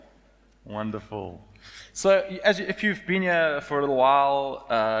Wonderful. So, if you've been here for a little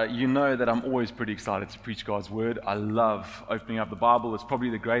while, you know that I'm always pretty excited to preach God's Word. I love opening up the Bible. It's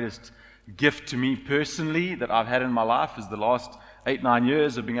probably the greatest gift to me personally that I've had in my life is the last 8-9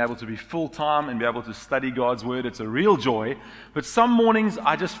 years of being able to be full-time and be able to study God's Word. It's a real joy. But some mornings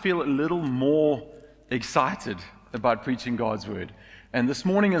I just feel a little more excited about preaching God's Word. And this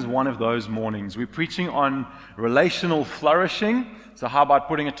morning is one of those mornings. We're preaching on relational flourishing. So how about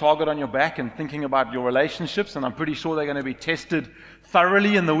putting a target on your back and thinking about your relationships? And I'm pretty sure they're going to be tested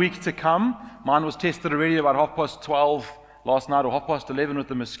thoroughly in the week to come. Mine was tested already about 12:30 last night, or 11:30 with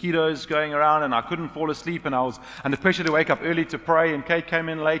the mosquitoes going around, and I couldn't fall asleep, and I was under pressure to wake up early to pray, and Kate came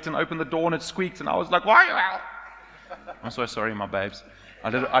in late and opened the door and it squeaked, and I was like, why are you out? I'm so sorry, my babes. I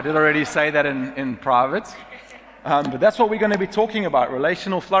did already say that in private. But that's what we're going to be talking about,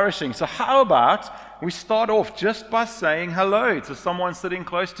 relational flourishing. So how about we start off just by saying hello to someone sitting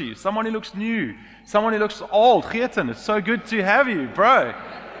close to you, someone who looks new, someone who looks old. Geerten, it's so good to have you, bro.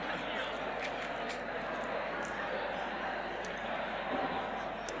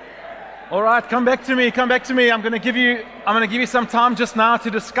 All right, come back to me. I'm going to give you some time just now to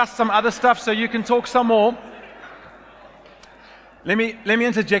discuss some other stuff so you can talk some more. Let me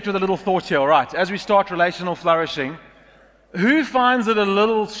interject with a little thought here. All right, as we start relational flourishing, who finds it a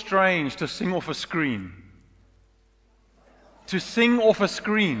little strange to sing off a screen? To sing off a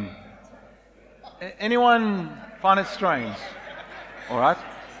screen? Anyone find it strange? All right.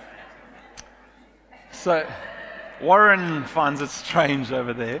 So Warren finds it strange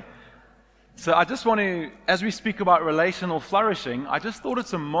over there. So I just want to, as we speak about relational flourishing, I just thought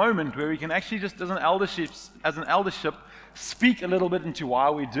it's a moment where we can actually just, as an eldership, speak a little bit into why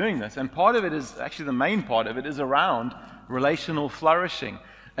we're doing this. And part of it is, actually the main part of it is around relational flourishing.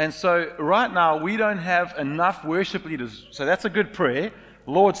 And so right now we don't have enough worship leaders. So that's a good prayer.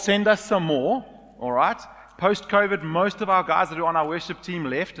 Lord, send us some more. All right. Post-COVID, most of our guys that are on our worship team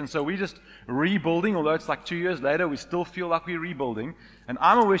left. And so we're just rebuilding. Although it's like 2 years later, we still feel like we're rebuilding. And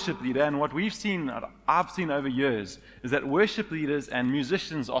I'm a worship leader. And what I've seen over years is that worship leaders and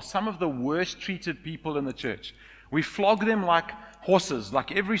musicians are some of the worst treated people in the church. We flog them like horses.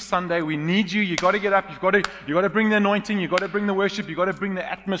 Like every Sunday, we need you. You got to get up. You got to bring the anointing. You got to bring the worship. You got to bring the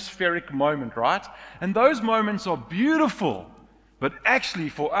atmospheric moment, right? And those moments are beautiful. But actually,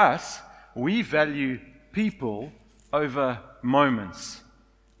 for us, we value people over moments.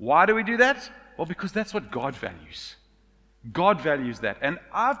 Why do we do that? Well, because that's what God values. God values that. And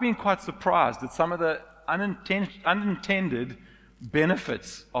I've been quite surprised at some of the unintended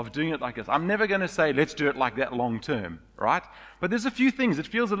benefits of doing it like this. I'm never going to say, let's do it like that long term, right? But there's a few things. It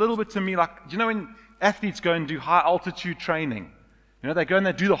feels a little bit to me like, do you know when athletes go and do high altitude training? You know, they go and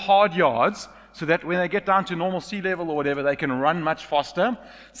they do the hard yards so that when they get down to normal sea level or whatever, they can run much faster.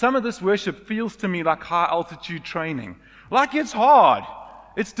 Some of this worship feels to me like high altitude training. Like it's hard.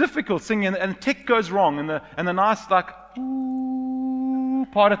 It's difficult singing, and tech goes wrong, and the nice like ooh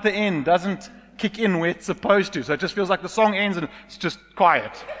part at the end doesn't kick in where it's supposed to. So it just feels like the song ends and it's just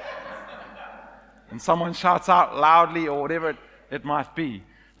quiet. And someone shouts out loudly or whatever it might be.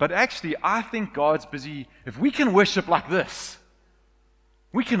 But actually, I think God's busy. If we can worship like this,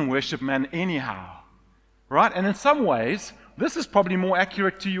 we can worship, man, anyhow. Right? And in some ways, this is probably more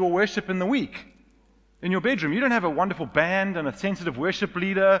accurate to your worship in the week. In your bedroom, you don't have a wonderful band and a sensitive worship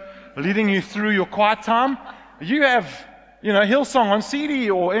leader leading you through your quiet time. You have, Hillsong on CD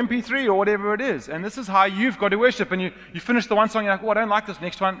or MP3 or whatever it is. And this is how you've got to worship. And you finish the one song, you're like, oh, I don't like this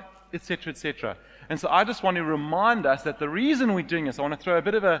next one, etc., etc. And so I just want to remind us that the reason we're doing this, I want to throw a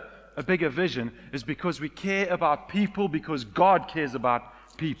bit of a bigger vision, is because we care about people, because God cares about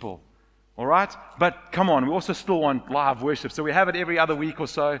people. All right? But come on, we also still want live worship. So we have it every other week or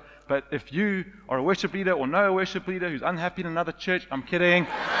so. But if you are a worship leader or know a worship leader who's unhappy in another church, I'm kidding.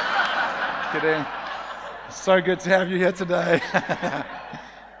 Kidding. So good to have you here today.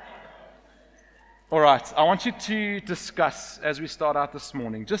 All right, I want you to discuss as we start out this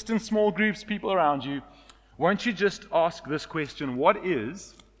morning, just in small groups, people around you, won't you just ask this question: what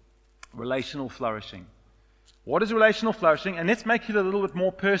is relational flourishing? What is relational flourishing? And let's make it a little bit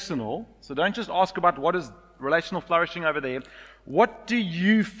more personal. So don't just ask about what is relational flourishing over there. What do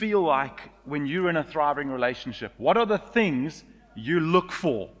you feel like when you're in a thriving relationship? What are the things you look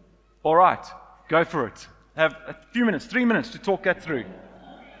for? All right, go for it. Have a few minutes, 3 minutes to talk that through.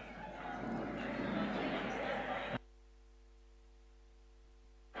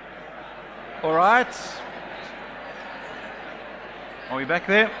 All right. Are we back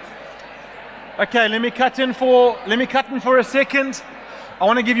there? Okay, let me cut in for a second. I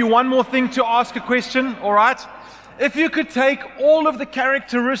want to give you one more thing to ask a question, all right? if you could take all of the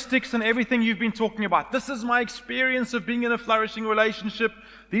characteristics and everything you've been talking about, this is my experience of being in a flourishing relationship,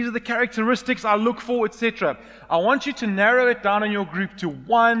 these are the characteristics I look for, etc. I want you to narrow it down in your group to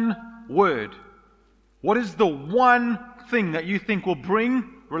one word. What is the one thing that you think will bring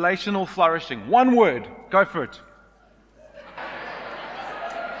relational flourishing? One word. Go for it.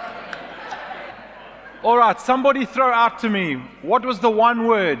 All right, somebody throw out to me, what was the one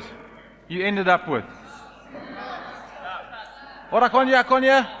word you ended up with? What,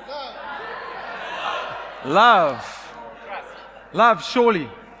 Akonya? Love. Love, surely.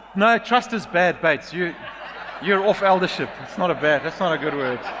 No, trust is bad, Bates. You're off eldership. That's not a good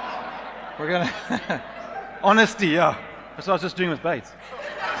word. We're going to... Honesty, yeah. That's what I was just doing with Bates.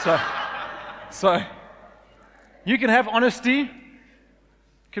 So, you can have honesty. You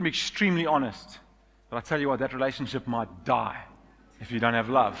can be extremely honest. But I tell you what, that relationship might die if you don't have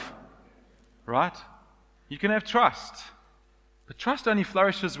love. Right? You can have trust. But trust only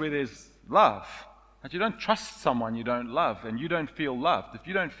flourishes where there's love. If you don't trust someone you don't love, and you don't feel loved, if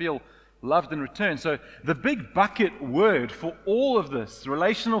you don't feel loved in return. So the big bucket word for all of this,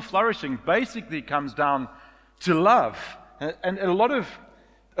 relational flourishing, basically comes down to love. And a lot of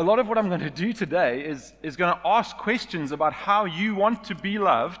what I'm going to do today is going to ask questions about how you want to be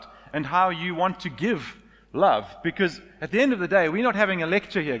loved and how you want to give love. Because at the end of the day, we're not having a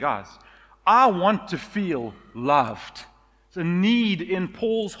lecture here, guys. I want to feel loved. It's a need in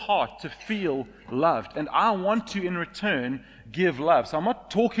Paul's heart to feel loved. And I want to, in return, give love. So I'm not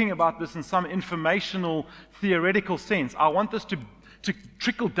talking about this in some informational, theoretical sense. I want this to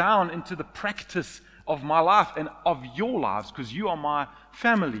trickle down into the practice of my life and of your lives, because you are my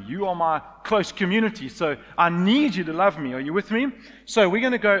family. You are my close community. So I need you to love me. Are you with me? So we're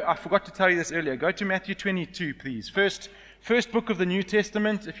going to go, I forgot to tell you this earlier. Go to Matthew 22, please. First book of the New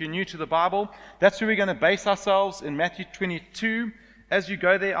Testament, if you're new to the Bible. That's where we're going to base ourselves, in Matthew 22. As you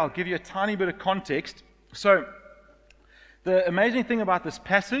go there, I'll give you a tiny bit of context. So the amazing thing about this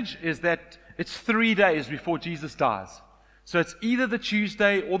passage is that it's 3 days before Jesus dies. So it's either the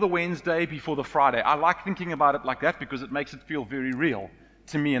Tuesday or the Wednesday before the Friday. I like thinking about it like that because it makes it feel very real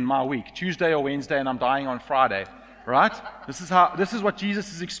to me in my week. Tuesday or Wednesday, and I'm dying on Friday, right? This is what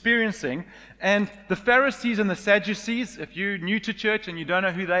Jesus is experiencing. And the Pharisees and the Sadducees, if you're new to church and you don't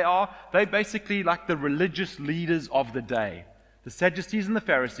know who they are, they're basically like the religious leaders of the day. The Sadducees and the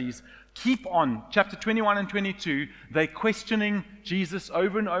Pharisees keep on, chapter 21 and 22, they're questioning Jesus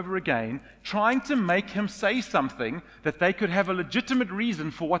over and over again, trying to make him say something that they could have a legitimate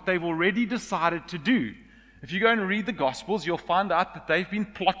reason for what they've already decided to do. If you go and read the Gospels, you'll find out that they've been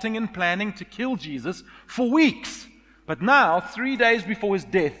plotting and planning to kill Jesus for weeks. But now, 3 days before his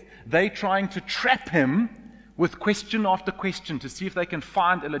death, they're trying to trap him with question after question to see if they can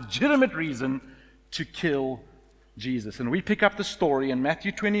find a legitimate reason to kill Jesus. And we pick up the story in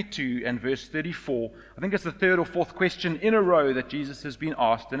Matthew 22 and verse 34. I think it's the third or fourth question in a row that Jesus has been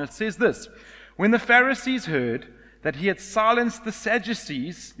asked. And it says this: when the Pharisees heard that he had silenced the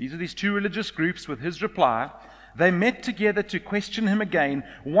Sadducees, these are these two religious groups, with his reply, they met together to question him again.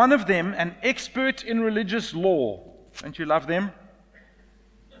 One of them, an expert in religious law, don't you love them?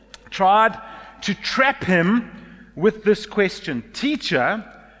 Tried to trap him with this question: Teacher,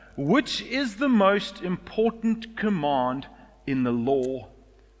 which is the most important command in the law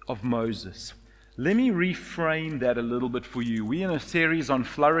of Moses? Let me reframe that a little bit for you. We're in a series on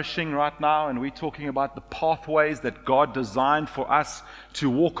flourishing right now, and we're talking about the pathways that God designed for us to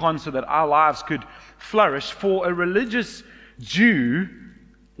walk on so that our lives could flourish. For a religious Jew,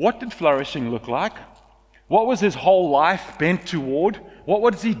 what did flourishing look like? What was his whole life bent toward? What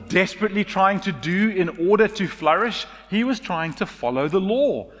was he desperately trying to do in order to flourish? He was trying to follow the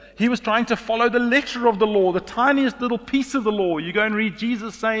law. He was trying to follow the letter of the law, the tiniest little piece of the law. You go and read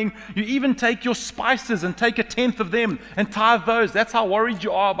Jesus saying, you even take your spices and take 1/10 of them and tithe those. That's how worried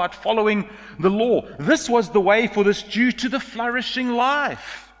you are about following the law. This was the way for this Jew to the flourishing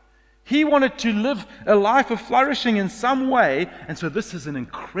life. He wanted to live a life of flourishing in some way, and so this is an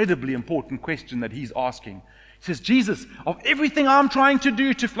incredibly important question that he's asking. He says, Jesus, of everything I'm trying to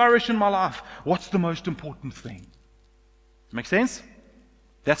do to flourish in my life, what's the most important thing? Make sense?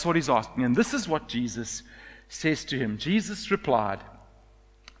 That's what he's asking. And this is what Jesus says to him. Jesus replied,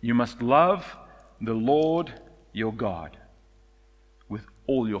 you must love the Lord your God with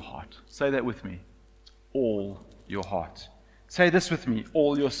all your heart. Say that with me. All your heart. Say this with me.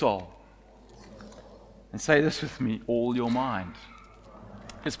 All your soul. And say this with me. All your mind.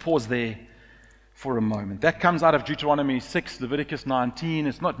 Let's pause there for a moment. That comes out of Deuteronomy 6, Leviticus 19.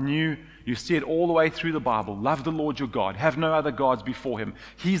 It's not new. You see it all the way through the Bible. Love the Lord your God. Have no other gods before him.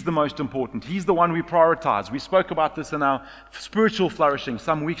 He's the most important. He's the one we prioritize. We spoke about this in our spiritual flourishing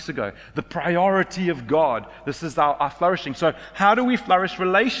some weeks ago. The priority of God. This is our flourishing. So how do we flourish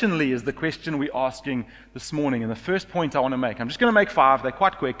relationally is the question we're asking this morning. And the first point I want to make, I'm just going to make 5. They're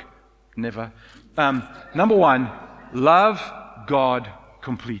quite quick. Never. Number 1, love God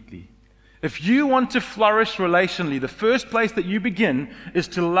completely. If you want to flourish relationally, the first place that you begin is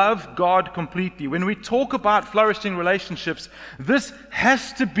to love God completely. When we talk about flourishing relationships, this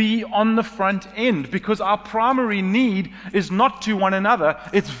has to be on the front end because our primary need is not to one another,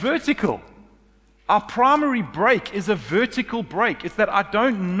 it's vertical. Our primary break is a vertical break. It's that I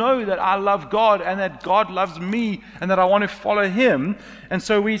don't know that I love God and that God loves me and that I want to follow him. And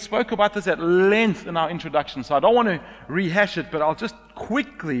so we spoke about this at length in our introduction. So I don't want to rehash it, but I'll just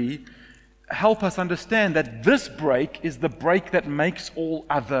quickly help us understand that this break is the break that makes all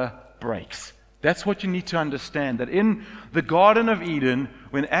other breaks. That's what you need to understand, that in the Garden of Eden,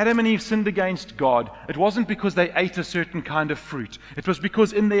 when Adam and Eve sinned against God, it wasn't because they ate a certain kind of fruit. It was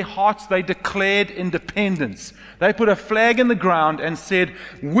because in their hearts they declared independence. They put a flag in the ground and said,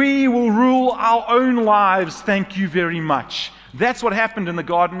 "We will rule our own lives, thank you very much." That's what happened in the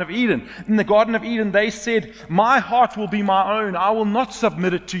Garden of Eden. In the Garden of Eden, they said, "My heart will be my own. I will not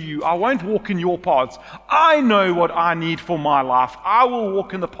submit it to you. I won't walk in your paths. I know what I need for my life. I will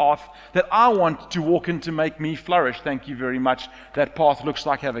walk in the path that I want to walk in to make me flourish. Thank you very much." That path looks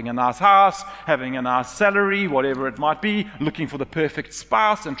like having a nice house, having a nice salary, whatever it might be, looking for the perfect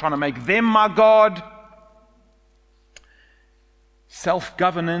spouse and trying to make them my God.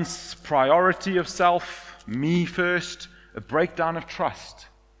 Self-governance, priority of self, me first. A breakdown of trust,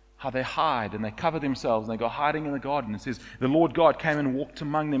 how they hide and they cover themselves and they go hiding in the garden. It says, the Lord God came and walked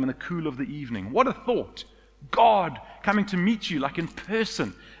among them in the cool of the evening. What a thought. God coming to meet you like in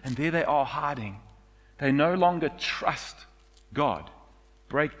person. And there they are hiding. They no longer trust God.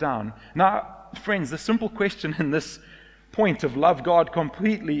 Breakdown. Now, friends, the simple question in this point of love God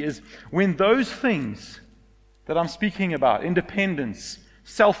completely is when those things that I'm speaking about, independence,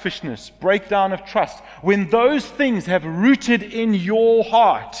 selfishness, breakdown of trust, when those things have rooted in your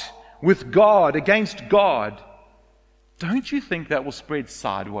heart with God, against God, don't you think that will spread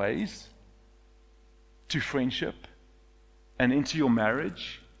sideways to friendship and into your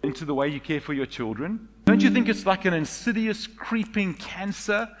marriage, into the way you care for your children? Don't you think it's like an insidious, creeping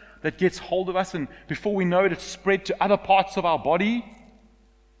cancer that gets hold of us and before we know it, it's spread to other parts of our body?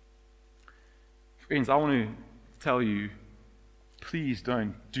 Friends, I want to tell you, please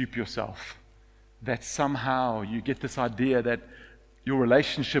don't dupe yourself that somehow you get this idea that your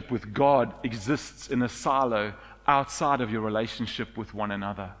relationship with God exists in a silo outside of your relationship with one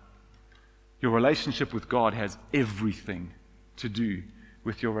another. Your relationship with God has everything to do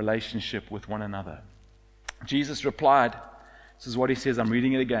with your relationship with one another. Jesus replied, this is what he says, I'm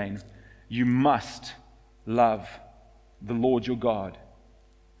reading it again, you must love the Lord your God. Do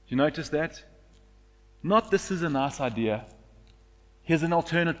you notice that? Not this is a nice idea. Here's an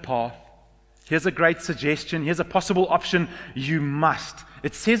alternate path. Here's a great suggestion. Here's a possible option. You must.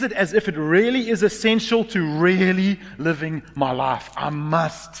 It says it as if it really is essential to really living my life. I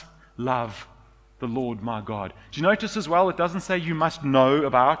must love the Lord my God. Do you notice as well, it doesn't say you must know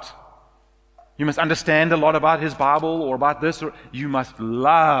about, you must understand a lot about his Bible or about this, or you must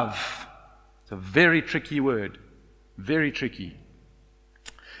love. It's a very tricky word. Very tricky.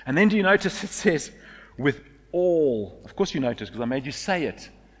 And then do you notice it says, with all, of course you notice because I made you say it,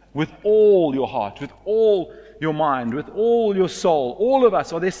 with all your heart, with all your mind, with all your soul, all of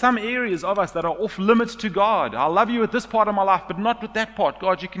us, or there's some areas of us that are off limits to God. I love you with this part of my life, but not with that part.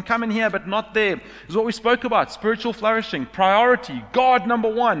 God, you can come in here, but not there. This is what we spoke about, spiritual flourishing, priority, God number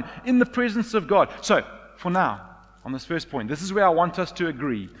one, in the presence of God. So, for now, on this first point, this is where I want us to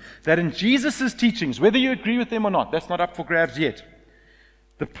agree, that in Jesus' teachings, whether you agree with them or not, that's not up for grabs yet.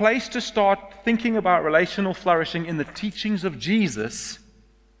 The place to start thinking about relational flourishing in the teachings of Jesus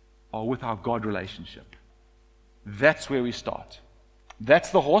are with our God relationship. That's where we start.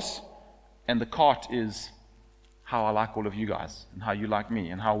 That's the horse, and the cart is how I like all of you guys, and how you like me,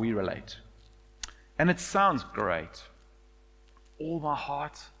 and how we relate. And it sounds great. All my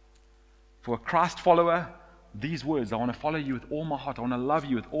heart. For a Christ follower, these words, I want to follow you with all my heart. I want to love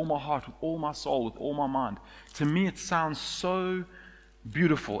you with all my heart, with all my soul, with all my mind. To me, it sounds so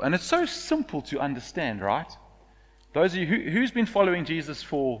beautiful. And it's so simple to understand, right? Those of you, who's been following Jesus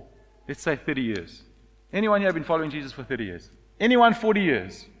for, let's say, 30 years? Anyone here been following Jesus for 30 years? Anyone 40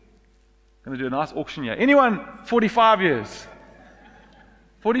 years? Going to do a nice auction here. Anyone 45 years?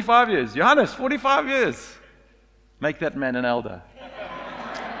 45 years. Johannes, 45 years. Make that man an elder.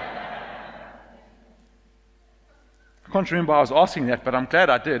 I can't remember I was asking that, but I'm glad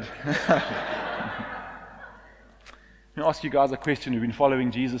I did. Let me ask you guys a question. We've been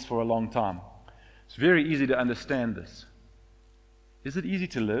following Jesus for a long time. It's very easy to understand this. Is it easy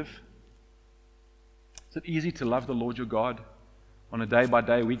to live? Is it easy to love the Lord your God on a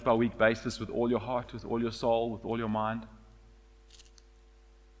day-by-day, week-by-week basis with all your heart, with all your soul, with all your mind?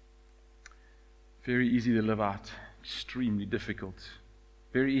 Very easy to live out. Extremely difficult.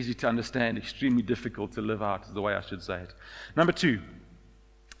 Very easy to understand. Extremely difficult to live out is the way I should say it.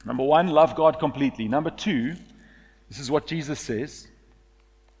 Number one, love God completely. Number two, this is what Jesus says.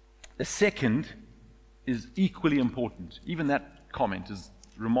 The second is equally important. Even that comment is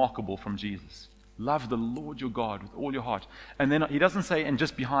remarkable from Jesus. Love the Lord your God with all your heart. And then he doesn't say, and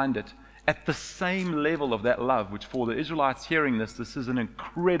just behind it, at the same level of that love, which for the Israelites hearing this is an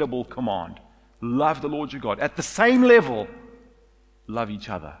incredible command. Love the Lord your God. At the same level, love each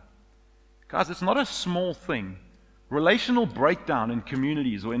other. Guys, it's not a small thing. Relational breakdown in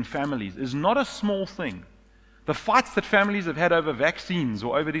communities or in families is not a small thing. The fights that families have had over vaccines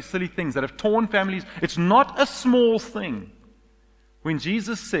or over these silly things that have torn families, it's not a small thing. When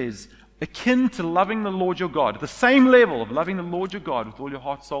Jesus says, akin to loving the Lord your God, the same level of loving the Lord your God with all your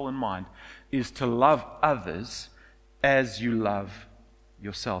heart, soul, and mind, is to love others as you love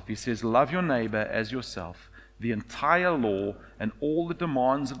yourself. He says, love your neighbor as yourself. The entire law and all the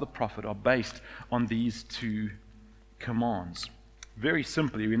demands of the prophet are based on these two commands. Very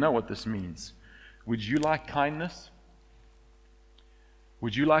simply, we know what this means. Would you like kindness?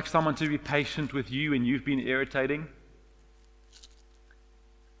 Would you like someone to be patient with you and you've been irritating?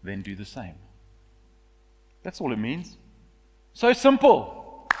 Then do the same. That's all it means. So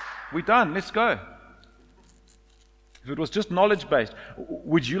simple. We're done. Let's go. If it was just knowledge-based,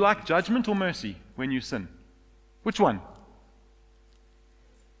 would you like judgment or mercy when you sin? Which one?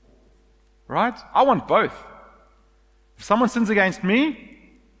 Right? I want both. If someone sins against me,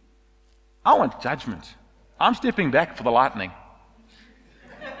 I want judgment. I'm stepping back for the lightning.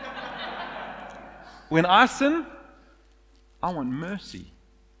 When I sin, I want mercy.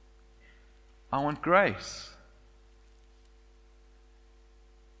 I want grace.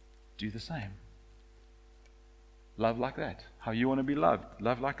 Do the same. Love like that. How you want to be loved.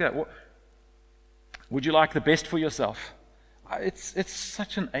 Love like that. Would you like the best for yourself? It's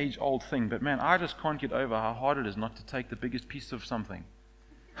such an age-old thing, but man, I just can't get over how hard it is not to take the biggest piece of something.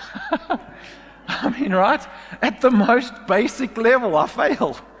 I mean, right? At the most basic level, I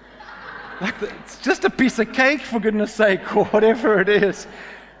fail. It's just a piece of cake, for goodness sake, or whatever it is.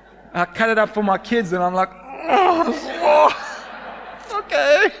 I cut it up for my kids, and I'm like,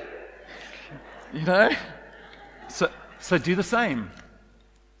 okay. You know? So do the same.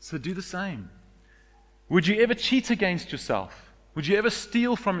 So do the same. Would you ever cheat against yourself? Would you ever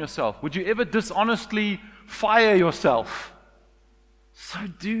steal from yourself? Would you ever dishonestly fire yourself? So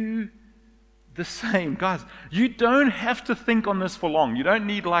do the same. Guys, you don't have to think on this for long. You don't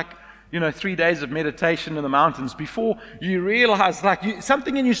need 3 days of meditation in the mountains before you realize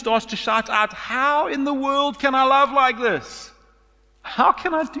something in you starts to shout out, how in the world can I love like this? How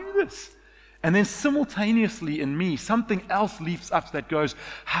can I do this? And then simultaneously in me, something else leaps up that goes,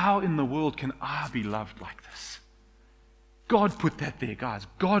 how in the world can I be loved like this? God put that there, guys.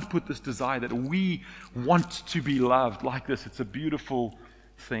 God put this desire that we want to be loved like this. It's a beautiful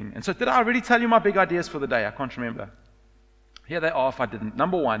thing. And so did I already tell you my big ideas for the day? I can't remember. Here they are if I didn't.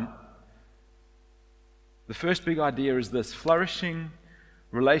 Number one, the first big idea is this: flourishing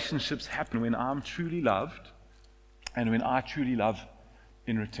relationships happen when I'm truly loved and when I truly love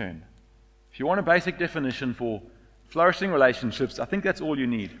in return. If you want a basic definition for flourishing relationships, I think that's all you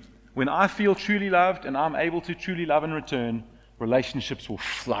need. When I feel truly loved and I'm able to truly love in return, relationships will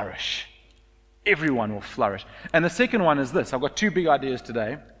flourish. Everyone will flourish. And the second one is this. I've got two big ideas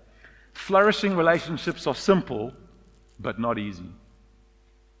today. Flourishing relationships are simple, but not easy.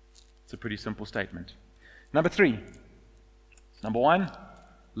 It's a pretty simple statement. Number three. Number one,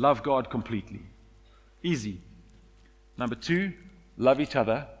 love God completely. Easy. Number two, love each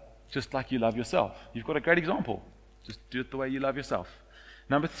other just like you love yourself. You've got a great example. Just do it the way you love yourself.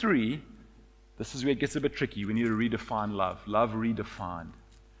 Number three, this is where it gets a bit tricky. We need to redefine love. Love redefined.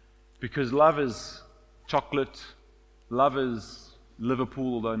 Because love is chocolate. Love is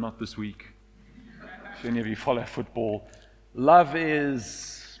Liverpool, although not this week. If any of you follow football. Love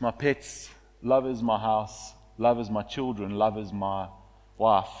is my pets. Love is my house. Love is my children. Love is my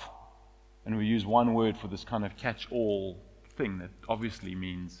wife. And we use one word for this kind of catch-all thing that obviously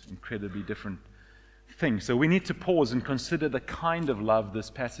means incredibly different thing. So we need to pause and consider the kind of love this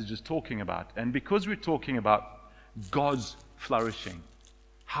passage is talking about. And because we're talking about God's flourishing,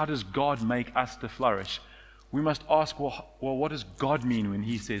 how does God make us to flourish? We must ask, well, what does God mean when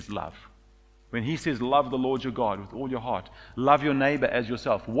He says love? When He says love the Lord your God with all your heart, love your neighbor as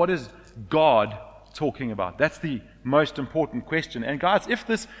yourself, what is God talking about? That's the most important question. And guys, if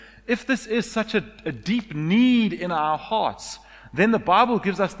this is such a deep need in our hearts, then the Bible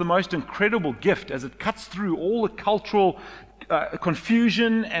gives us the most incredible gift as it cuts through all the cultural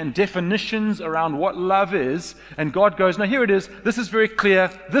confusion and definitions around what love is. And God goes, now here it is. This is very clear.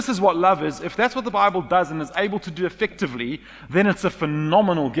 This is what love is. If that's what the Bible does and is able to do effectively, then it's a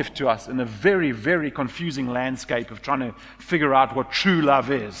phenomenal gift to us in a very, very confusing landscape of trying to figure out what true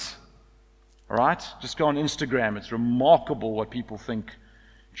love is. All right? Just go on Instagram. It's remarkable what people think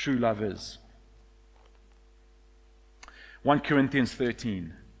true love is. 1 Corinthians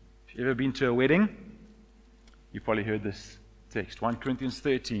 13. If you've ever been to a wedding, you've probably heard this text. 1 Corinthians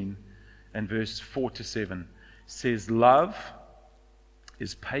 13 and verse 4 to 7 says, love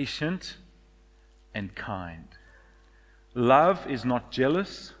is patient and kind. Love is not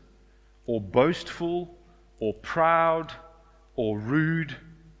jealous or boastful or proud or rude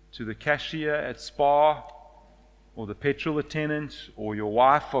to the cashier at Spar or the petrol attendant or your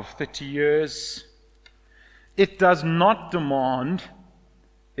wife of 30 years. It does not demand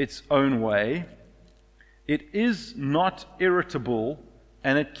its own way. It is not irritable,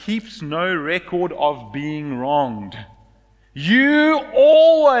 and it keeps no record of being wronged. You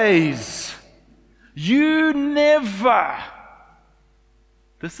never.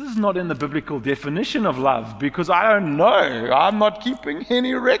 This is not in the biblical definition of love, because I don't know. I'm not keeping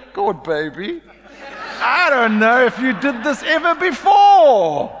any record, baby. I don't know if you did this ever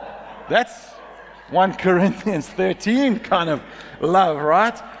before. That's 1 Corinthians 13 kind of love,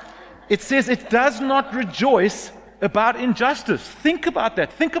 right? It says it does not rejoice about injustice. Think about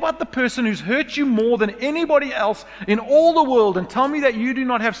that. Think about the person who's hurt you more than anybody else in all the world, and tell me that you do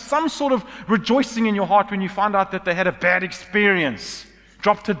not have some sort of rejoicing in your heart when you find out that they had a bad experience,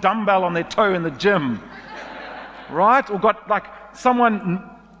 dropped a dumbbell on their toe in the gym, right? Or got like someone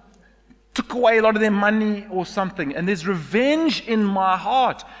took away a lot of their money or something, and there's revenge in my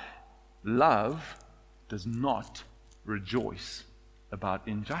heart. Love does not rejoice about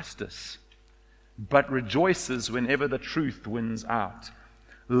injustice, but rejoices whenever the truth wins out.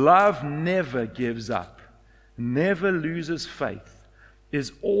 Love never gives up, never loses faith,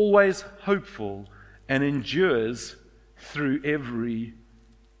 is always hopeful, and endures through every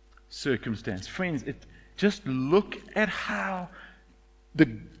circumstance. Friends, just look at how the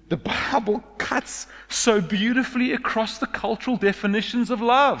Bible cuts so beautifully across the cultural definitions of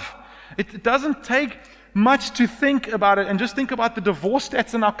love. It doesn't take much to think about it, and just think about the divorce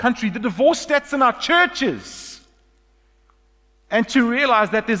stats in our country, the divorce stats in our churches, and to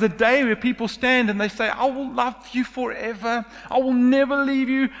realize that there's a day where people stand and they say, I will love you forever, I will never leave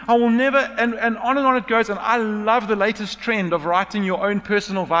you, I will never, and on it goes. And I love the latest trend of writing your own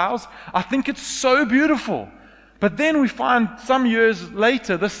personal vows. I think it's so beautiful. But then we find some years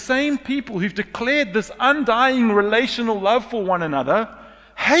later, the same people who've declared this undying relational love for one another,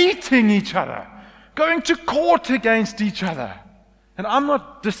 hating each other, going to court against each other. And I'm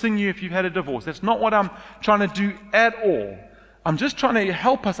not dissing you if you've had a divorce. That's not what I'm trying to do at all. I'm just trying to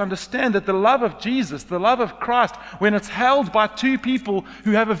help us understand that the love of Jesus, the love of Christ, when it's held by two people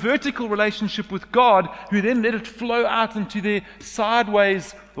who have a vertical relationship with God, who then let it flow out into their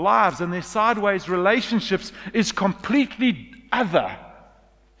sideways lives and their sideways relationships, is completely other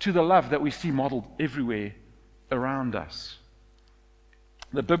to the love that we see modeled everywhere around us.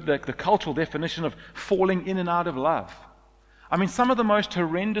 The cultural definition of falling in and out of love. I mean, some of the most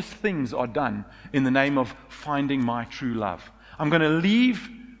horrendous things are done in the name of finding my true love. I'm going to leave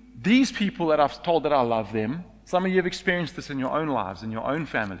these people that I've told that I love them. Some of you have experienced this in your own lives, in your own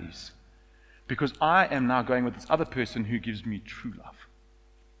families, because I am now going with this other person who gives me true love.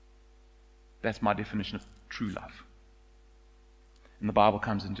 That's my definition of true love. And the Bible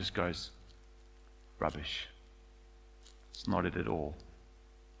comes and just goes, rubbish. It's not it at all.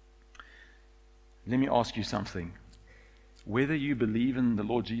 Let me ask you something. Whether you believe in the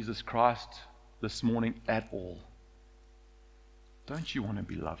Lord Jesus Christ this morning at all, don't you want to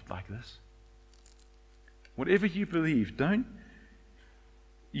be loved like this? Whatever you believe, don't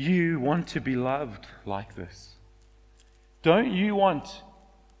you want to be loved like this? Don't you want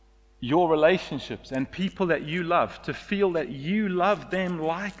your relationships and people that you love to feel that you love them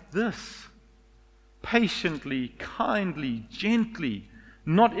like this? Patiently, kindly, gently,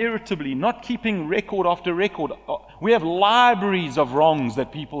 not irritably, not keeping record after record. We have libraries of wrongs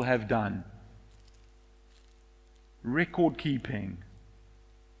that people have done. record keeping.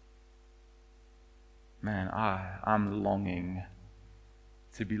 Man, I'm longing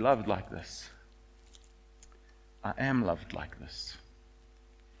to be loved like this. I am loved like this.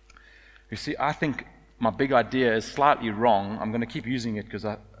 You see, I think my big idea is slightly wrong. I'm going to keep using it because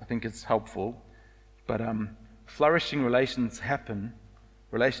I think it's helpful. But flourishing relationships happen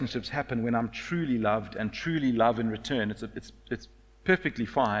when I'm truly loved and truly love in return. It's perfectly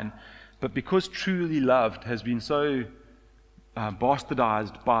fine. But because truly loved has been so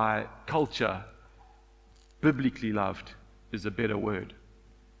bastardized by culture, biblically loved is a better word.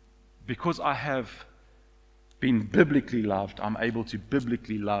 Because I have been biblically loved, I'm able to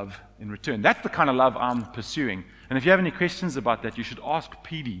biblically love in return. That's the kind of love I'm pursuing. And if you have any questions about that, you should ask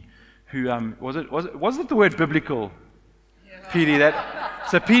Petey, who was it the word biblical? Yeah. Petey,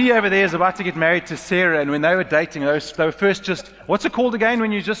 so Petey over there is about to get married to Sarah, and when they were dating, they were first just, what's it called again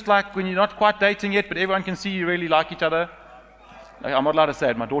when you're not quite dating yet, but everyone can see you really like each other? I'm not allowed to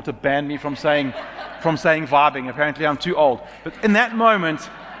say it. My daughter banned me from saying vibing. Apparently I'm too old. But in that moment,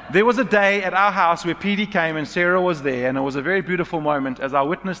 there was a day at our house where Petey came and Sarah was there, and it was a very beautiful moment as I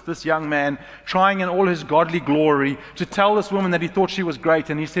witnessed this young man trying in all his godly glory to tell this woman that he thought she was great.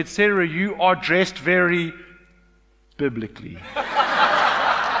 And he said, Sarah, you are dressed very biblically.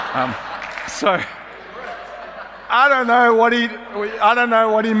 So I don't know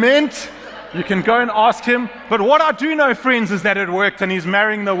what he meant. You can go and ask him. But what I do know, friends, is that it worked and he's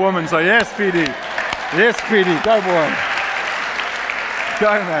marrying the woman. So yes, Petey. Yes, Petey. Go, boy.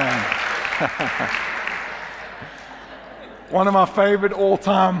 Go, man. One of my favorite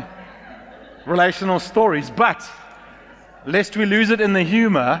all-time relational stories. But lest we lose it in the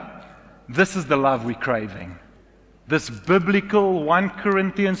humor, this is the love we're craving. This biblical 1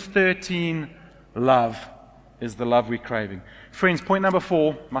 Corinthians 13 love is the love we're craving. Friends, point number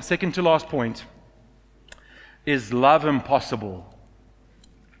 4, my second to last point, is love impossible.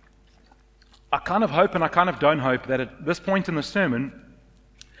 I kind of hope and I kind of don't hope that at this point in the sermon,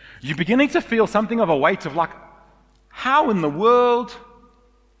 you're beginning to feel something of a weight of like, how in the world,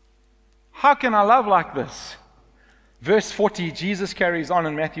 how can I love like this? Verse 40, Jesus carries on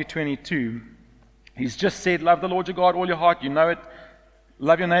in Matthew 22. He's just said, love the Lord your God, all your heart, you know it.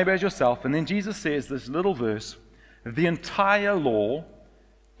 Love your neighbor as yourself. And then Jesus says this little verse, the entire law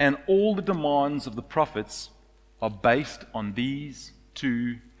and all the demands of the prophets are based on these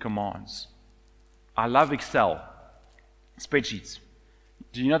 2 commands. I love Excel, spreadsheets.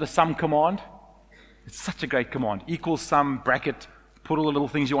 Do you know the sum command? It's such a great command. Equals sum, bracket, put all the little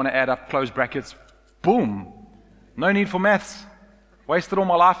things you want to add up, close brackets, boom. No need for maths. Wasted all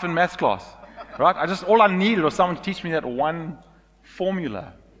my life in maths class, right? All I needed was someone to teach me that one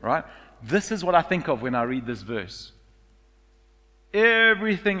formula, right? This is what I think of when I read this verse.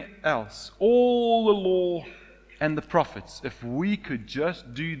 Everything else, all the law and the prophets, if we could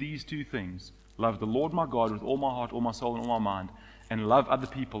just do these 2 things, love the Lord my God with all my heart, all my soul, and all my mind, and love other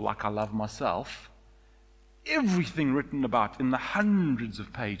people like I love myself, everything written about in the hundreds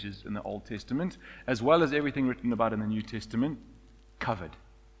of pages in the Old Testament, as well as everything written about in the New Testament, covered.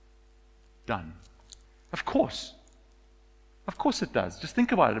 Done. Of course. Of course it does. Just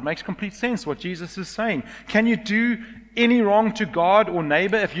think about it. It makes complete sense what Jesus is saying. Can you do any wrong to God or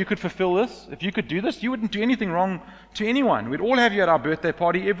neighbor if you could fulfill this? If you could do this, you wouldn't do anything wrong to anyone. We'd all have you at our birthday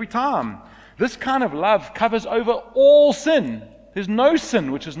party every time. This kind of love covers over all sin. There's no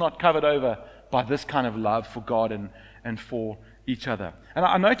sin which is not covered over by this kind of love for God and for each other. And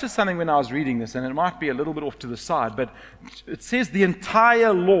I noticed something when I was reading this, and it might be a little bit off to the side, but it says the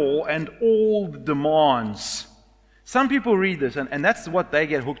entire law and all the demands. Some people read this, and that's what they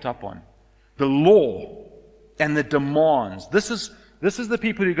get hooked up on. The law and the demands. This is the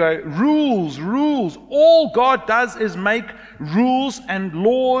people who go, rules. All God does is make rules and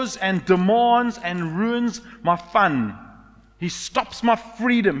laws and demands and ruins my fun. He stops my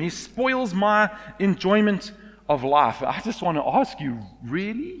freedom. He spoils my enjoyment of life. I just want to ask you,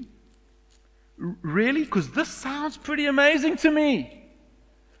 really? Really? Because this sounds pretty amazing to me.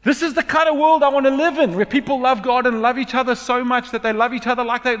 This is the kind of world I want to live in, where people love God and love each other so much that they love each other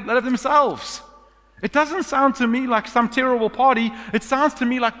like they love themselves. It doesn't sound to me like some terrible party. It sounds to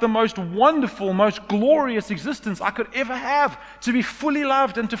me like the most wonderful, most glorious existence I could ever have, to be fully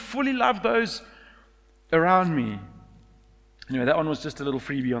loved and to fully love those around me. Anyway, that one was just a little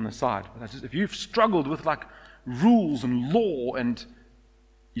freebie on the side. But if you've struggled with like rules and law and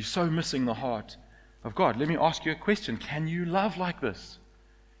you're so missing the heart of God, let me ask you a question. Can you love like this?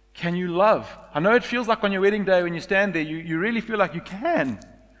 Can you love? I know it feels like on your wedding day when you stand there, you really feel like you can.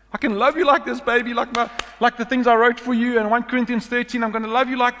 I can love you like this, baby, like the things I wrote for you in 1 Corinthians 13. I'm going to love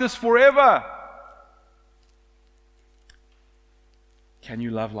you like this forever. Can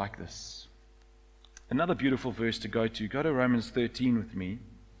you love like this? Another beautiful verse to go to. Go to Romans 13 with me.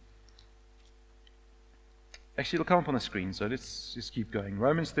 Actually, it'll come up on the screen, so let's just keep going.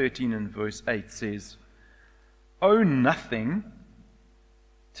 Romans 13 and verse 8 says, "Owe nothing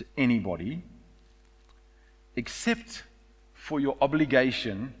to anybody except for your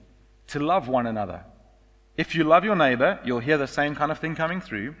obligation to love one another. If you love your neighbor," you'll hear the same kind of thing coming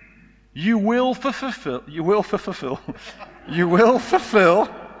through, you will fulfill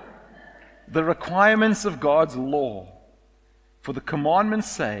the requirements of God's law. For the commandments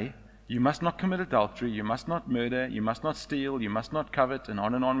say, you must not commit adultery, you must not murder, you must not steal, you must not covet, and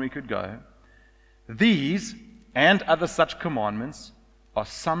on we could go. These and other such commandments are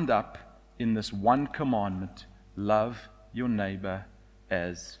summed up in this one commandment: love your neighbor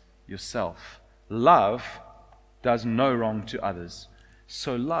as yourself. Love does no wrong to others.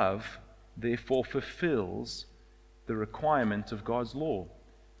 So love, therefore, fulfills the requirement of God's law.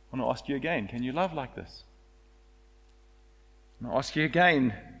 I want to ask you again, can you love like this? I want to ask you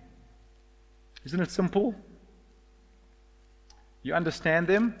again, isn't it simple? You understand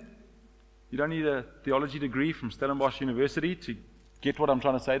them. You don't need a theology degree from Stellenbosch University to get what I'm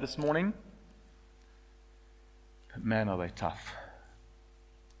trying to say this morning. But man, are they tough.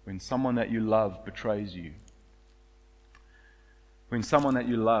 When someone that you love betrays you. When someone that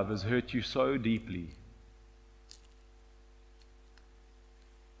you love has hurt you so deeply.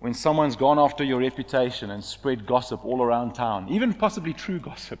 When someone's gone after your reputation and spread gossip all around town, even possibly true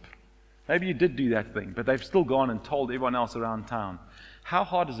gossip. Maybe you did do that thing, but they've still gone and told everyone else around town. How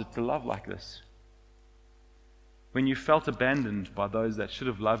hard is it to love like this? When you felt abandoned by those that should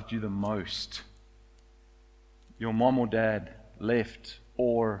have loved you the most. Your mom or dad left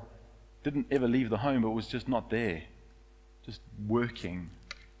or didn't ever leave the home, but was just not there. Just working.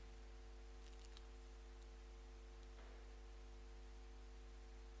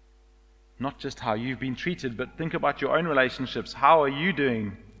 Not just how you've been treated, but think about your own relationships. How are you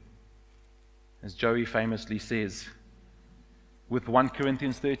doing? As Joey famously says, with 1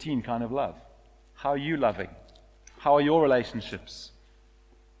 Corinthians 13 kind of love. How are you loving? How are your relationships?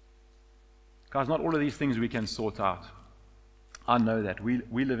 Guys, not all of these things we can sort out. I know that.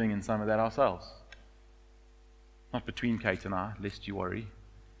 We're living in some of that ourselves. Not between Kate and I, lest you worry.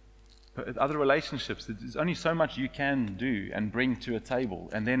 But with other relationships, there's only so much you can do and bring to a table.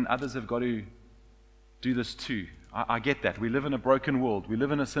 And then others have got to do this too. I get that. We live in a broken world. We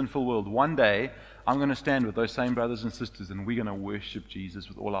live in a sinful world. One day, I'm going to stand with those same brothers and sisters and we're going to worship Jesus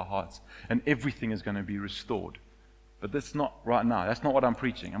with all our hearts. And everything is going to be restored. But that's not right now. That's not what I'm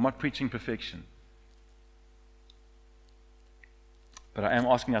preaching. I'm not preaching perfection. But I am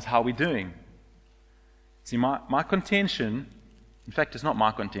asking us, how are we doing? See, my contention, in fact, it's not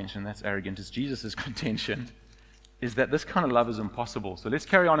my contention, that's arrogant, it's Jesus' contention, is that this kind of love is impossible. So let's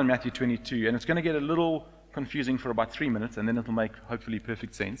carry on in Matthew 22, and it's going to get a little confusing for about 3 minutes, and then it'll make, hopefully,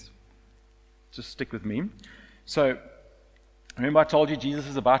 perfect sense. Just stick with me. So, remember I told you Jesus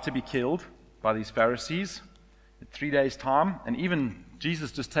is about to be killed by these Pharisees in 3 days' time, and even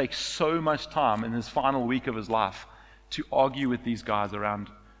Jesus just takes so much time in his final week of his life to argue with these guys around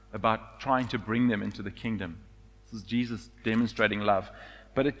about trying to bring them into the kingdom. This is Jesus demonstrating love.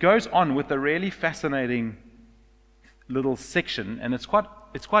 But it goes on with a really fascinating little section, and it's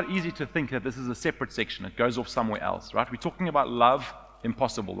quite easy to think that this is a separate section. It goes off somewhere else, right? We're talking about love,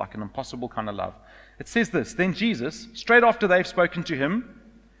 impossible, like an impossible kind of love. It says this, then Jesus, straight after they've spoken to him,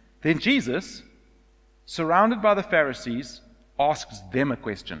 then Jesus, surrounded by the Pharisees, asks them a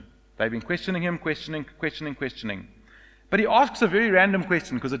question. They've been questioning him, questioning. But he asks a very random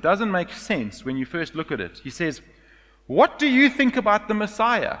question because it doesn't make sense when you first look at it. He says, what do you think about the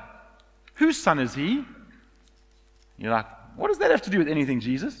Messiah? Whose son is he? You're like, what does that have to do with anything,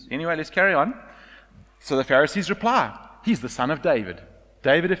 Jesus? Anyway, let's carry on. So the Pharisees reply, he's the son of David.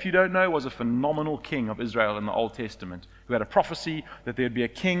 David, if you don't know, was a phenomenal king of Israel in the Old Testament, who had a prophecy that there would be a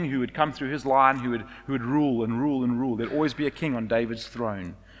king who would come through his line, who would rule and rule and rule. There'd always be a king on David's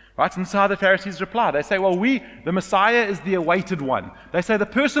throne. Right? And so how the Pharisees reply. They say, well, the Messiah is the awaited one. They say the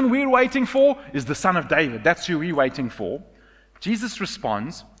person we're waiting for is the son of David. That's who we're waiting for. Jesus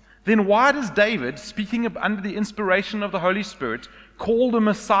responds, then why does David, speaking under the inspiration of the Holy Spirit, call the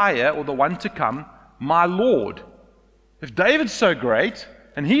Messiah, or the one to come, my Lord? If David's so great,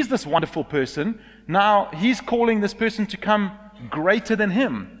 and he's this wonderful person, now he's calling this person to come greater than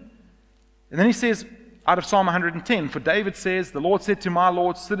him. And then he says, out of Psalm 110, for David says, the Lord said to my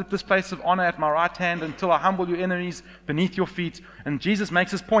Lord, sit at this place of honor at my right hand until I humble your enemies beneath your feet. And Jesus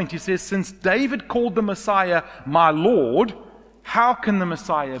makes his point. He says, since David called the Messiah my Lord, how can the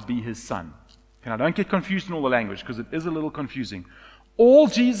Messiah be his son? And I don't get confused in all the language because it is a little confusing. All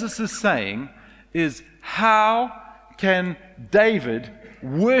Jesus is saying is, how can David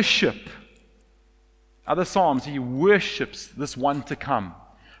worship? Other Psalms, he worships this one to come.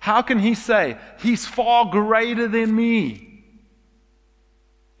 How can he say, he's far greater than me,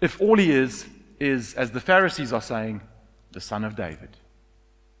 if all he is, as the Pharisees are saying, the son of David?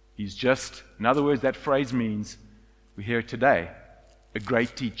 He's just, in other words, that phrase means, we hear it today, a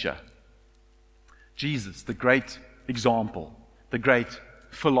great teacher. Jesus, the great example, the great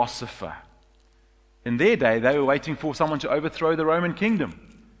philosopher. In their day, they were waiting for someone to overthrow the Roman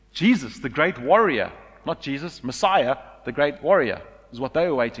kingdom. Jesus, the great warrior, not Jesus, Messiah, the great warrior, is what they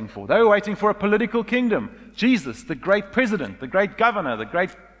were waiting for. They were waiting for a political kingdom. Jesus, the great president, the great governor, the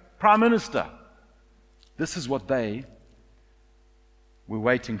great prime minister. This is what they were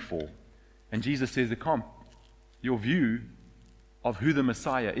waiting for. And Jesus says, your view of who the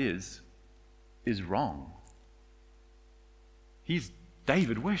Messiah is wrong.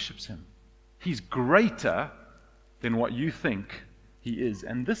 David worships him. He's greater than what you think he is.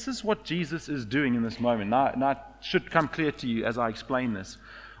 And this is what Jesus is doing in this moment. Now it should come clear to you as I explain this.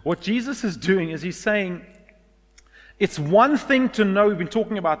 What Jesus is doing is he's saying, it's one thing to know, we've been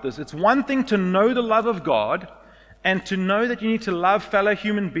talking about this, it's one thing to know the love of God and to know that you need to love fellow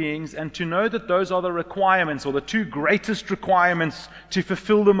human beings and to know that those are the requirements or the two greatest requirements to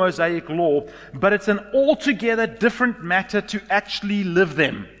fulfill the Mosaic law, but it's an altogether different matter to actually live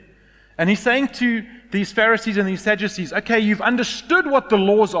them. And he's saying to these Pharisees and these Sadducees, okay, you've understood what the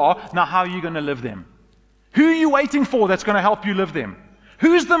laws are, now how are you going to live them? Who are you waiting for that's going to help you live them?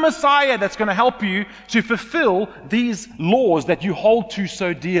 Who's the Messiah that's going to help you to fulfill these laws that you hold to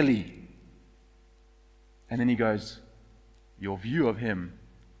so dearly? And then he goes, your view of him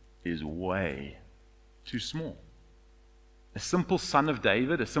is way too small. A simple son of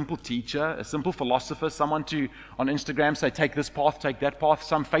David, a simple teacher, a simple philosopher, someone to, on Instagram, say, take this path, take that path,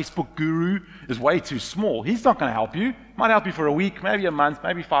 some Facebook guru is way too small. He's not going to help you. Might help you for a week, maybe a month,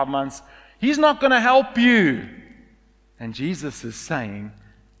 maybe 5 months. He's not going to help you. And Jesus is saying,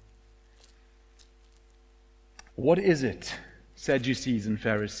 what is it, Sadducees and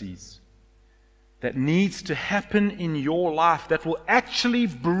Pharisees, that needs to happen in your life that will actually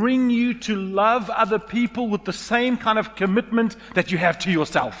bring you to love other people with the same kind of commitment that you have to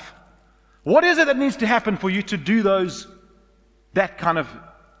yourself? What is it that needs to happen for you to do that kind of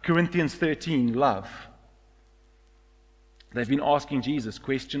Corinthians 13 love? They've been asking Jesus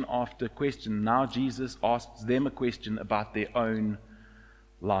question after question. Now Jesus asks them a question about their own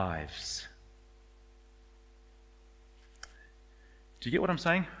lives. Do you get what I'm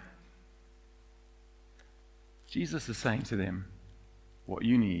saying? Jesus is saying to them, what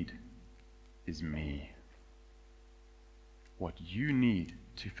you need is me. What you need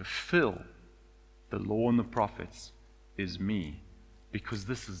to fulfill the law and the prophets is me, because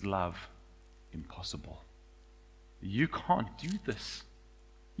this is love impossible. You can't do this.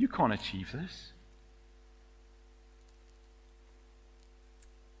 You can't achieve this.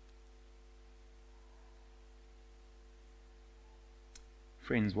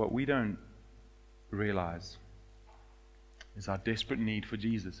 Friends, what we don't realize is our desperate need for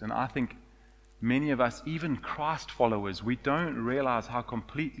Jesus. And I think many of us, even Christ followers, we don't realize how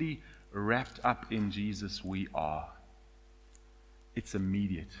completely wrapped up in Jesus we are. It's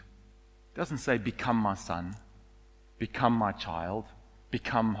immediate. It doesn't say, become my son, become my child,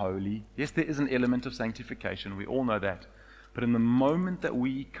 become holy. Yes, there is an element of sanctification. We all know that. But in the moment that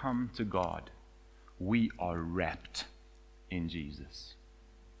we come to God, we are wrapped in Jesus.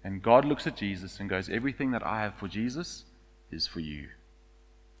 And God looks at Jesus and goes, everything that I have for Jesus is for you.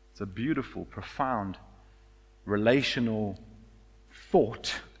 It's a beautiful, profound, relational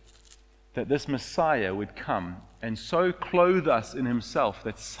thought that this Messiah would come and so clothe us in himself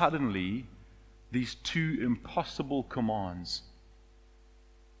that suddenly these two impossible commands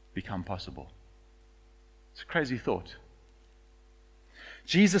become possible. It's a crazy thought.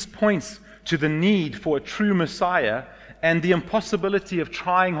 Jesus points to the need for a true Messiah and the impossibility of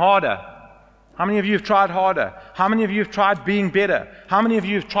trying harder. How many of you have tried harder? How many of you have tried being better? How many of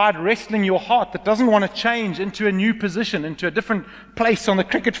you have tried wrestling your heart that doesn't want to change into a new position, into a different place on the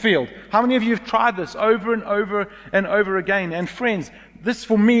cricket field? How many of you have tried this over and over and over again? And friends, this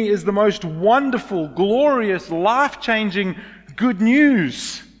for me is the most wonderful, glorious, life-changing good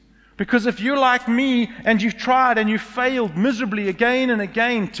news. Because if you're like me and you've tried and you've failed miserably again and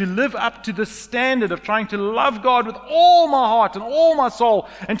again to live up to the standard of trying to love God with all my heart and all my soul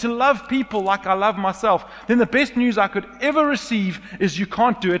and to love people like I love myself, then the best news I could ever receive is you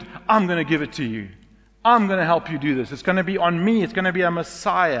can't do it. I'm going to give it to you. I'm going to help you do this. It's going to be on me. It's going to be a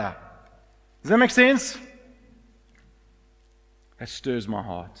Messiah. Does that make sense? that stirs my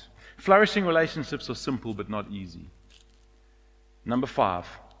heart. Flourishing relationships are simple but not easy. Number 5,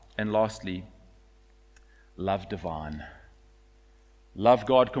 and lastly, love divine. Love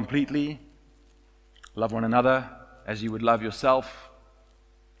God completely. Love one another as you would love yourself.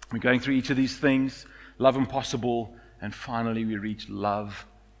 We're going through each of these things. Love impossible. And finally, we reach love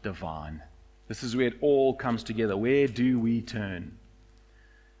divine. This is where it all comes together. Where do we turn?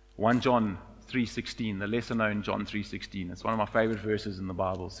 1 John 3:16, the lesser-known John 3:16. It's one of my favorite verses in the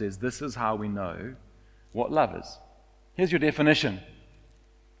Bible. It says, this is how we know what love is. Here's your definition.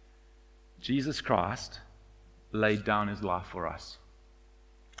 Jesus Christ laid down his life for us.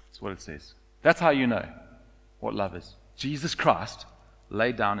 That's what it says. That's how you know what love is. Jesus Christ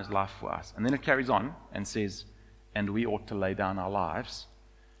laid down his life for us. And then it carries on and says, and we ought to lay down our lives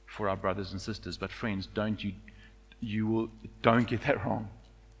for our brothers and sisters. But friends, don't get that wrong.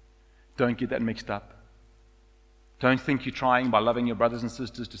 Don't get that mixed up. Don't think you're trying by loving your brothers and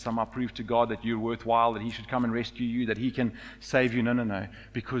sisters to somehow prove to God that you're worthwhile, that he should come and rescue you, that he can save you. No.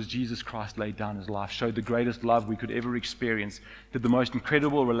 Because Jesus Christ laid down his life, showed the greatest love we could ever experience, did the most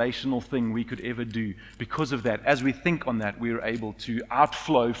incredible relational thing we could ever do. Because of that, as we think on that, we are able to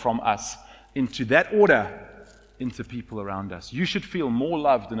outflow from us into that order, into people around us. You should feel more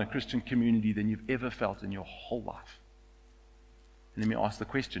loved in a Christian community than you've ever felt in your whole life. And let me ask the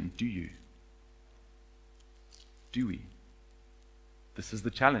question, do you? Do we? This is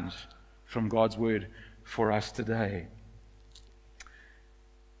the challenge from God's word for us today.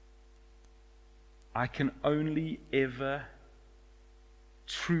 I can only ever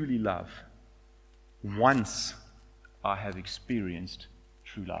truly love once I have experienced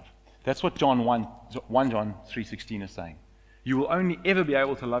true love. That's what 1 John 3:16 is saying. You will only ever be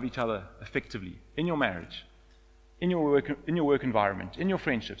able to love each other effectively in your marriage, in your work environment, in your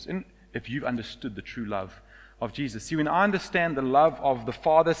friendships, if you've understood the true love of Jesus. See, when I understand the love of the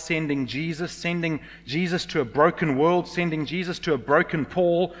Father sending Jesus to a broken world, sending Jesus to a broken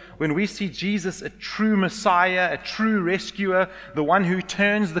Paul, when we see Jesus, a true Messiah, a true rescuer, the one who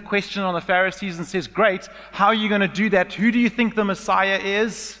turns the question on the Pharisees and says, great, how are you going to do that? Who do you think the Messiah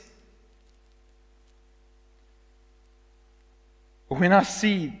is? When I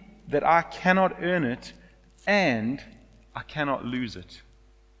see that I cannot earn it and I cannot lose it.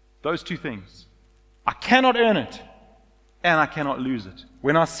 Those two things. I cannot earn it, and I cannot lose it.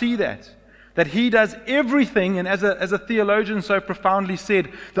 When I see that he does everything, and as a theologian so profoundly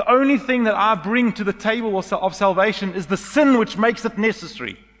said, the only thing that I bring to the table of salvation is the sin which makes it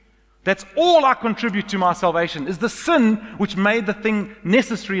necessary. That's all I contribute to my salvation, is the sin which made the thing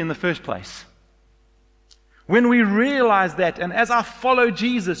necessary in the first place. When we realize that, and as I follow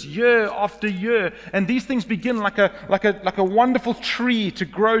Jesus year after year, and these things begin like a wonderful tree to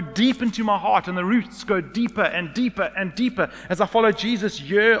grow deep into my heart, and the roots go deeper and deeper and deeper as I follow Jesus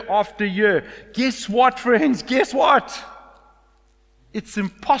year after year. Guess what, friends? Guess what? It's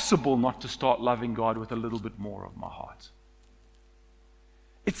impossible not to start loving God with a little bit more of my heart.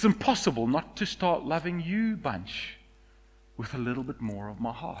 It's impossible not to start loving you, bunch, with a little bit more of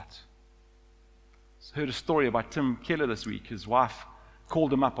my heart. I heard a story about Tim Keller this week. His wife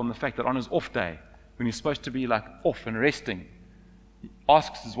called him up on the fact that on his off day, when he's supposed to be like off and resting,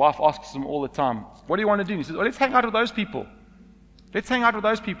 his wife asks him all the time, what do you want to do? He says, let's hang out with those people. Let's hang out with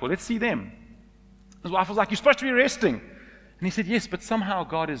those people. Let's see them. His wife was like, you're supposed to be resting. And he said, yes, but somehow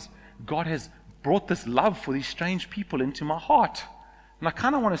God has brought this love for these strange people into my heart. And I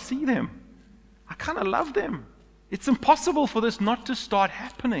kind of want to see them. I kind of love them. It's impossible for this not to start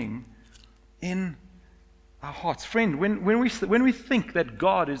happening in our hearts. Friend, when we think that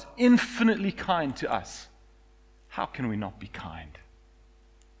God is infinitely kind to us, how can we not be kind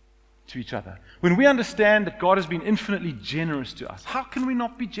to each other? When we understand that God has been infinitely generous to us, how can we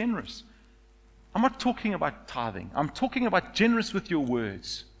not be generous? I'm not talking about tithing. I'm talking about generous with your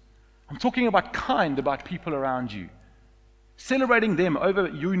words. I'm talking about kind about people around you. Celebrating them over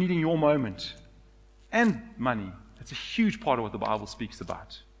you needing your moment. And money. That's a huge part of what the Bible speaks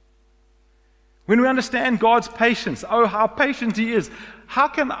about. When we understand God's patience, oh, how patient He is, how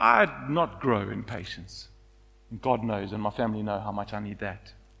can I not grow in patience? And God knows, and my family know how much I need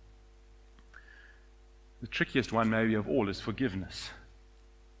that. The trickiest one maybe of all is forgiveness.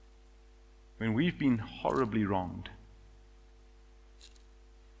 When we've been horribly wronged,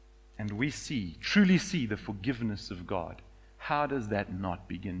 and we truly see the forgiveness of God, how does that not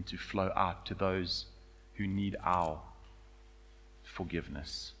begin to flow out to those who need our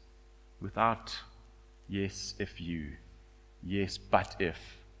forgiveness? Without, yes, if you, yes, but if.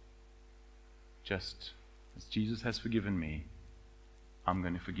 Just, as Jesus has forgiven me, I'm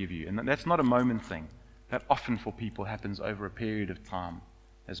going to forgive you. And that's not a moment thing. that often for people happens over a period of time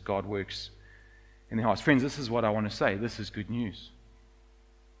as God works in their hearts. Friends, this is what I want to say. This is good news.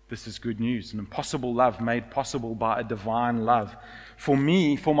 This is good news. An impossible love made possible by a divine love. For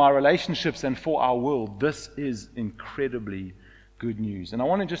me, for my relationships, and for our world, this is incredibly good news. And I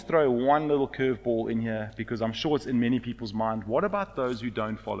want to just throw one little curveball in here because I'm sure it's in many people's mind. What about those who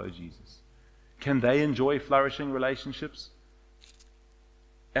don't follow Jesus? Can they enjoy flourishing relationships?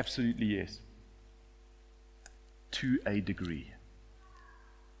 Absolutely yes. To a degree.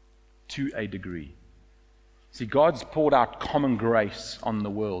 To a degree. See, God's poured out common grace on the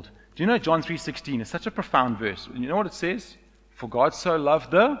world. Do you know John 3:16 is such a profound verse? You know what it says? For God so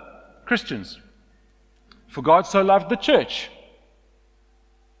loved the Christians. For God so loved the church.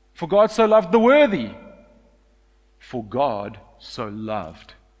 For God so loved the worthy. For God so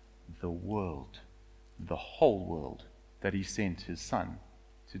loved the world, the whole world, that He sent His Son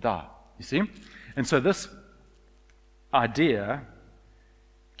to die. You see? And so this idea,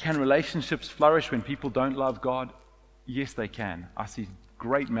 can relationships flourish when people don't love God? Yes, they can. I see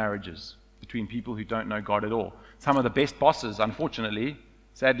great marriages between people who don't know God at all. Some of the best bosses, unfortunately,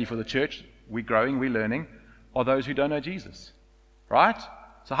 sadly for the church, we're growing, we're learning, are those who don't know Jesus. Right?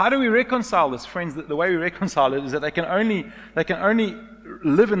 So how do we reconcile this, friends? The way we reconcile it is that they can only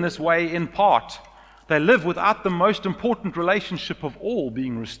live in this way in part. They live without the most important relationship of all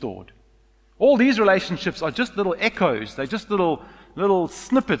being restored. All these relationships are just little echoes. They're just little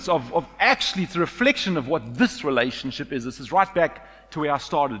snippets of actually it's a reflection of what this relationship is. This is right back to where I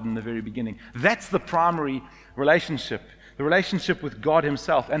started in the very beginning. That's the primary relationship, the relationship with God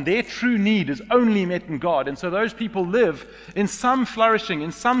Himself. And their true need is only met in God. And so those people live in some flourishing,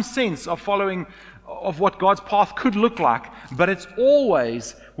 in some sense of following of what God's path could look like. But it's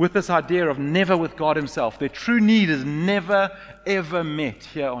always with this idea of never with God Himself. Their true need is never, ever met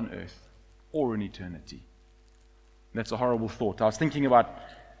here on earth or in eternity. That's a horrible thought. I was thinking about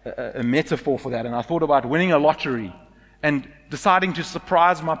a metaphor for that, and I thought about winning a lottery and deciding to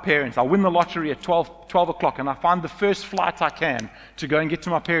surprise my parents. I win the lottery at 12 o'clock, and I find the first flight I can to go and get to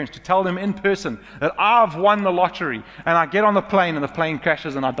my parents, to tell them in person that I've won the lottery. And I get on the plane, and the plane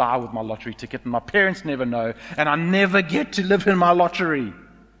crashes, and I die with my lottery ticket, and my parents never know, and I never get to live in my lottery.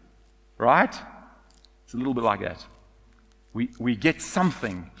 Right? It's a little bit like that. We get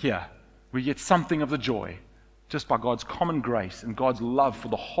something here. We get something of the joy just by God's common grace and God's love for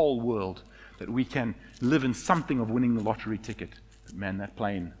the whole world, that we can live in something of winning the lottery ticket. But man, that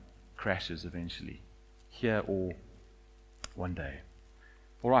plane crashes eventually, here or one day.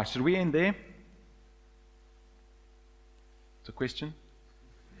 All right, should we end there? It's a question.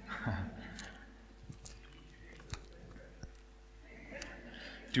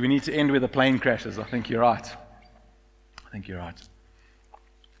 Do we need to end where the plane crashes? I think you're right.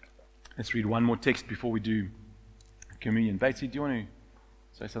 Let's read one more text before we do communion. Batesy, do you want to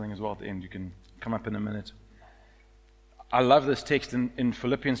say something as well at the end? You can come up in a minute. I love this text in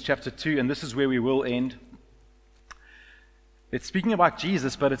Philippians chapter 2, and this is where we will end. It's speaking about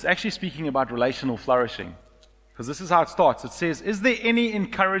Jesus, but it's actually speaking about relational flourishing. Because this is how it starts. It says, is there any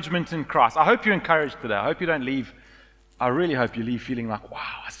encouragement in Christ? I hope you're encouraged today. I hope you don't leave. I really hope you leave feeling like,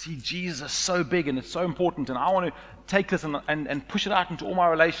 wow, I see Jesus so big and it's so important, and I want to take this and push it out into all my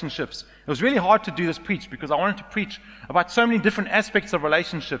relationships. It was really hard to do this preach because I wanted to preach about so many different aspects of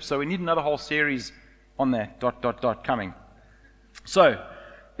relationships, so we need another whole series on that, coming. So,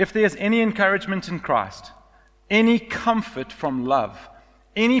 if there's any encouragement in Christ, any comfort from love,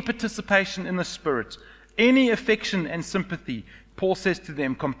 any participation in the Spirit, any affection and sympathy, Paul says to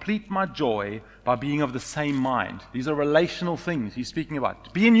them, complete my joy by being of the same mind. These are relational things he's speaking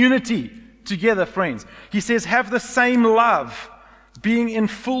about. Be in unity together, friends. He says, have the same love, being in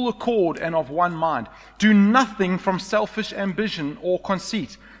full accord and of one mind. Do nothing from selfish ambition or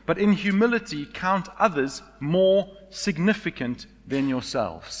conceit, but in humility count others more significant than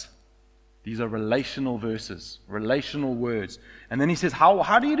yourselves. These are relational verses, relational words. And then he says,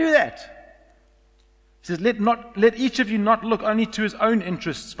 how do you do that? He says, let each of you not look only to his own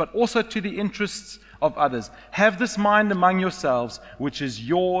interests, but also to the interests of others. Have this mind among yourselves, which is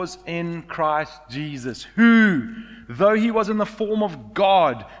yours in Christ Jesus, who, though he was in the form of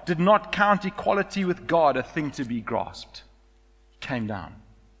God, did not count equality with God a thing to be grasped. He came down,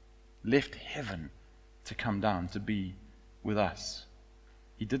 left heaven to come down to be with us.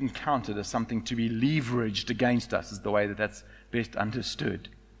 He didn't count it as something to be leveraged against us, is the way that's best understood.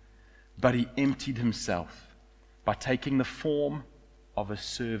 But he emptied himself by taking the form of a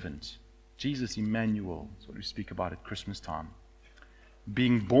servant. Jesus Emmanuel, that's what we speak about at Christmas time.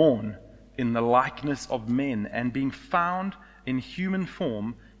 Being born in the likeness of men and being found in human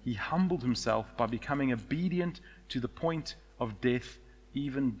form, he humbled himself by becoming obedient to the point of death,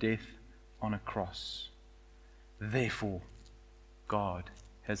 even death on a cross. Therefore, God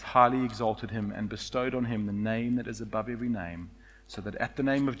has highly exalted him and bestowed on him the name that is above every name, so that at the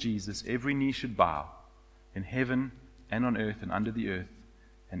name of Jesus every knee should bow, in heaven and on earth and under the earth,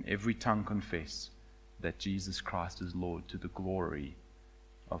 and every tongue confess that Jesus Christ is Lord, to the glory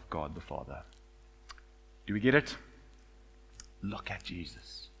of God the Father. Do we get it? Look at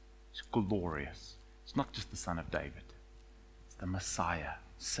Jesus. He's glorious. It's not just the Son of David. It's the Messiah,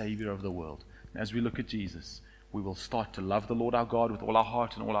 Savior of the world. And as we look at Jesus, we will start to love the Lord our God with all our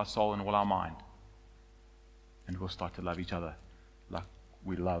heart and all our soul and all our mind. And we'll start to love each other like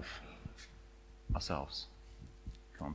we love ourselves.